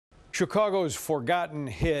Chicago's forgotten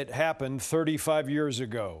hit happened 35 years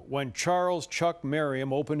ago when Charles Chuck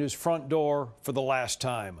Merriam opened his front door for the last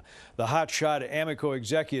time. The hotshot Amoco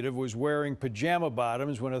executive was wearing pajama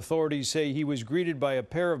bottoms when authorities say he was greeted by a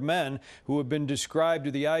pair of men who have been described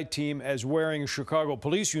to the I-Team as wearing Chicago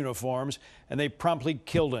police uniforms, and they promptly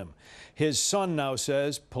killed him. His son now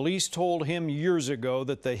says police told him years ago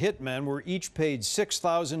that the hitmen were each paid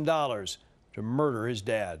 $6,000 to murder his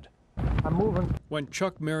dad. I'm moving. When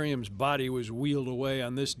Chuck Merriam's body was wheeled away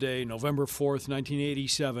on this day, November 4th,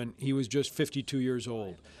 1987, he was just 52 years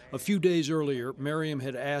old. A few days earlier, Merriam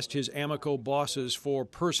had asked his Amoco bosses for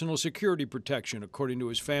personal security protection, according to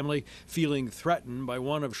his family, feeling threatened by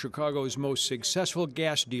one of Chicago's most successful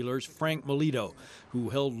gas dealers, Frank Melito, who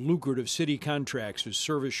held lucrative city contracts to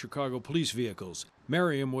service Chicago police vehicles.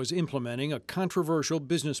 Merriam was implementing a controversial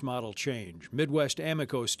business model change, Midwest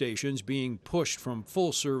Amoco stations being pushed from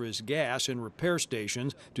full-service gas and repair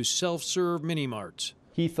stations to self-serve mini-marts.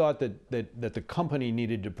 He thought that the company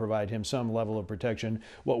needed to provide him some level of protection.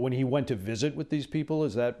 When he went to visit with these people,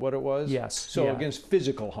 is that what it was? Yes. So yeah. Against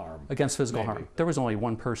physical harm? Against physical harm. There was only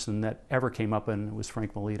one person that ever came up, and it was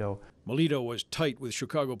Frank Melito. Melito was tight with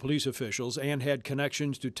Chicago police officials and had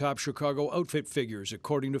connections to top Chicago outfit figures,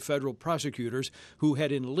 according to federal prosecutors who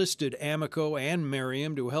had enlisted Amoco and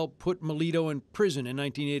Merriam to help put Melito in prison in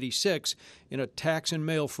 1986 in a tax and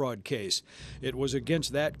mail fraud case. It was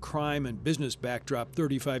against that crime and business backdrop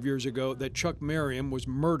 35 years ago that Chuck Merriam was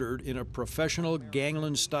murdered in a professional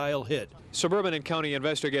gangland-style hit. Suburban and county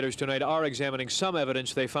investigators tonight are examining some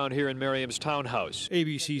evidence they found here in Merriam's townhouse.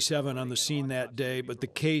 ABC 7 on the scene that day, but the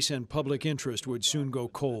case and public interest would soon go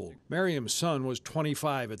cold. Merriam's son was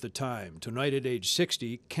 25 at the time. Tonight at age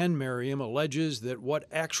 60, Ken Merriam alleges that what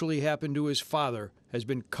actually happened to his father has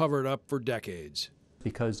been covered up for decades.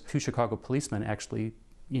 Because two Chicago policemen actually,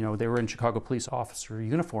 they were in Chicago police officer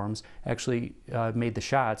uniforms, actually made the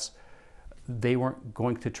shots. They weren't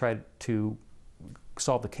going to try to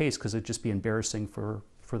solve the case because it'd just be embarrassing for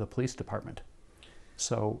the police department.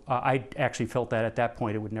 So I actually felt that at that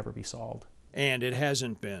point it would never be solved. And it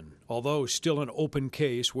hasn't been. Although still an open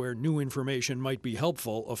case where new information might be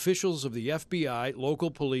helpful, officials of the FBI,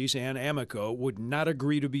 local police, and Amoco would not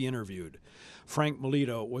agree to be interviewed. Frank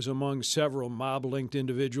Melito was among several mob-linked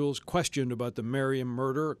individuals questioned about the Merriam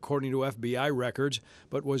murder, according to FBI records,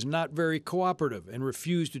 but was not very cooperative and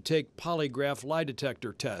refused to take polygraph lie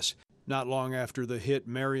detector tests. Not long after the hit,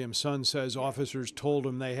 Merriam's son says officers told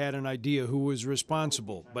him they had an idea who was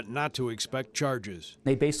responsible, but not to expect charges.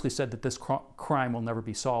 They basically said that this crime will never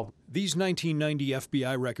be solved. These 1990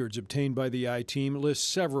 FBI records obtained by the I-Team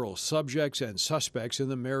list several subjects and suspects in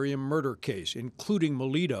the Merriam murder case, including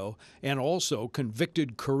Melito and also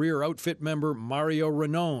convicted career outfit member Mario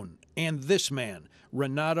Ranone, and this man,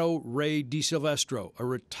 Renato Ray DiSilvestro, a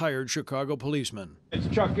retired Chicago policeman. It's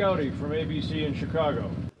Chuck Gowdy from ABC in Chicago.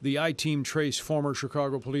 The I-Team traced former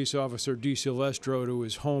Chicago police officer DiSilvestro to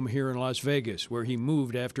his home here in Las Vegas, where he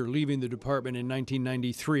moved after leaving the department in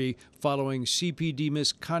 1993 following CPD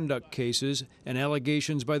misconduct cases and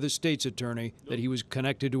allegations by the state's attorney that he was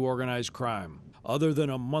connected to organized crime. Other than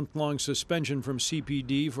a month-long suspension from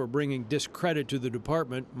CPD for bringing discredit to the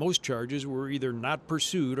department, most charges were either not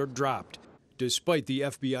pursued or dropped. Despite the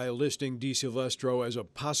FBI listing DiSilvestro as a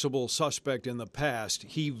possible suspect in the past,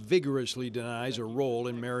 he vigorously denies a role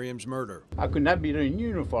in Merriam's murder. I could not be there in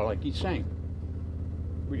uniform like he's saying.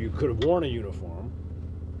 Well, you could have worn a uniform.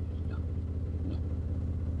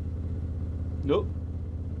 Nope.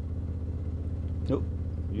 Nope.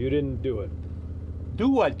 You didn't do it. Do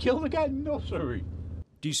what? Kill the guy? No, sir.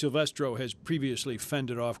 DiSilvestro has previously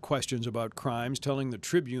fended off questions about crimes, telling the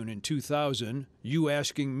Tribune in 2000, "You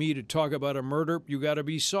asking me to talk about a murder? You gotta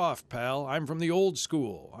be soft, pal. I'm from the old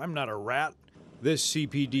school. I'm not a rat." This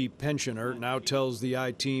CPD pensioner now tells the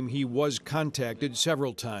I-Team he was contacted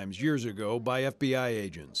several times years ago by FBI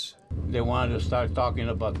agents. They wanted to start talking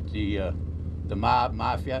about the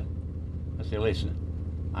mafia. I said, listen,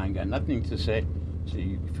 I ain't got nothing to say. So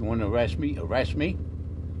if you want to arrest me,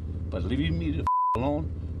 but leave me the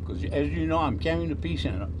alone, because as you know, I'm carrying a piece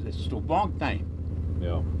in it. It's the wrong time.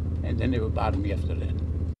 Yeah. And then they would bother me after that.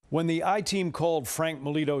 When the I-Team called Frank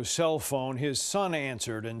Melito's cell phone, his son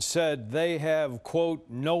answered and said they have, quote,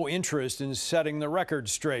 no interest in setting the record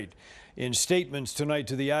straight. In statements tonight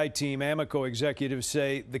to the I-Team, Amoco executives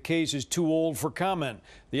say the case is too old for comment.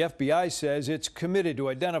 The FBI says it's committed to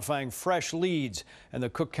identifying fresh leads, and the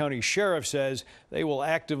Cook County Sheriff says they will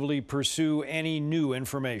actively pursue any new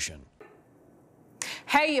information.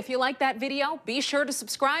 Hey, if you like that video, be sure to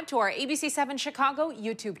subscribe to our ABC7 Chicago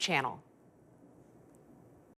YouTube channel.